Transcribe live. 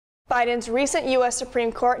Biden's recent U.S.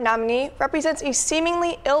 Supreme Court nominee represents a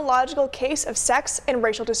seemingly illogical case of sex and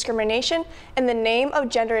racial discrimination in the name of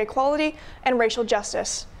gender equality and racial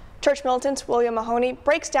justice. Church militant's William Mahoney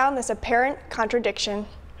breaks down this apparent contradiction.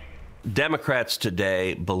 Democrats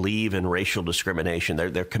today believe in racial discrimination.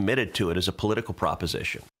 They're committed to it as a political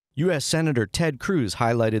proposition. U.S. Senator Ted Cruz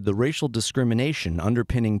highlighted the racial discrimination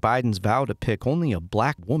underpinning Biden's vow to pick only a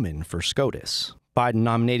black woman for SCOTUS. Biden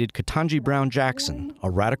nominated Ketanji Brown Jackson, a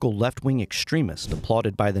radical left-wing extremist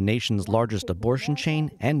applauded by the nation's largest abortion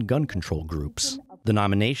chain and gun control groups. The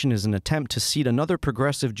nomination is an attempt to seat another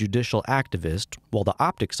progressive judicial activist, while the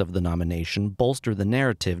optics of the nomination bolster the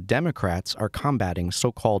narrative Democrats are combating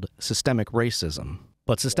so-called systemic racism.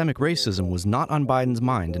 But systemic racism was not on Biden's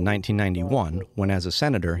mind in 1991, when as a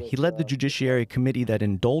senator, he led the Judiciary Committee that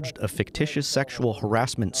indulged a fictitious sexual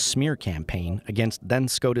harassment smear campaign against then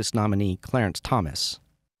SCOTUS nominee Clarence Thomas.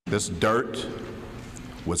 This dirt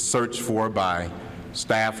was searched for by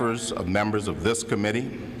staffers of members of this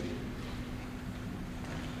committee,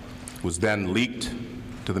 was then leaked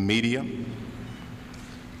to the media,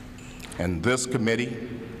 and this committee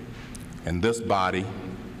and this body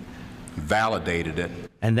validated it.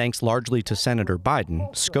 And thanks largely to Senator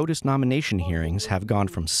Biden, SCOTUS nomination hearings have gone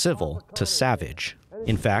from civil to savage.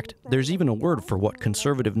 In fact, there's even a word for what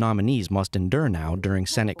conservative nominees must endure now during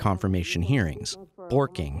Senate confirmation hearings: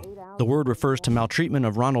 borking. The word refers to maltreatment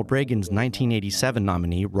of Ronald Reagan's 1987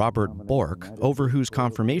 nominee, Robert Bork, over whose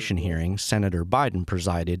confirmation hearing Senator Biden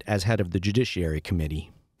presided as head of the Judiciary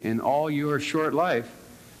Committee. In all your short life,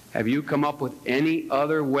 have you come up with any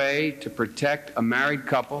other way to protect a married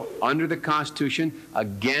couple under the Constitution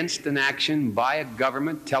against an action by a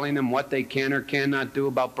government telling them what they can or cannot do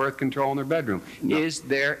about birth control in their bedroom? No. Is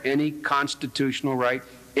there any constitutional right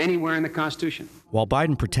anywhere in the Constitution? While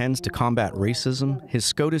Biden pretends to combat racism, his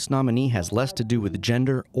SCOTUS nominee has less to do with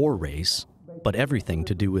gender or race, but everything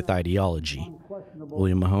to do with ideology.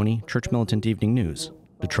 William Mahoney, Church Militant Evening News,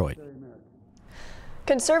 Detroit.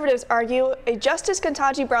 Conservatives argue a Justice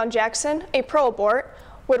Ketanji Brown Jackson, a pro-abort,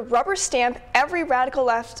 would rubber stamp every radical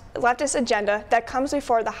leftist agenda that comes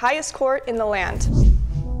before the highest court in the land.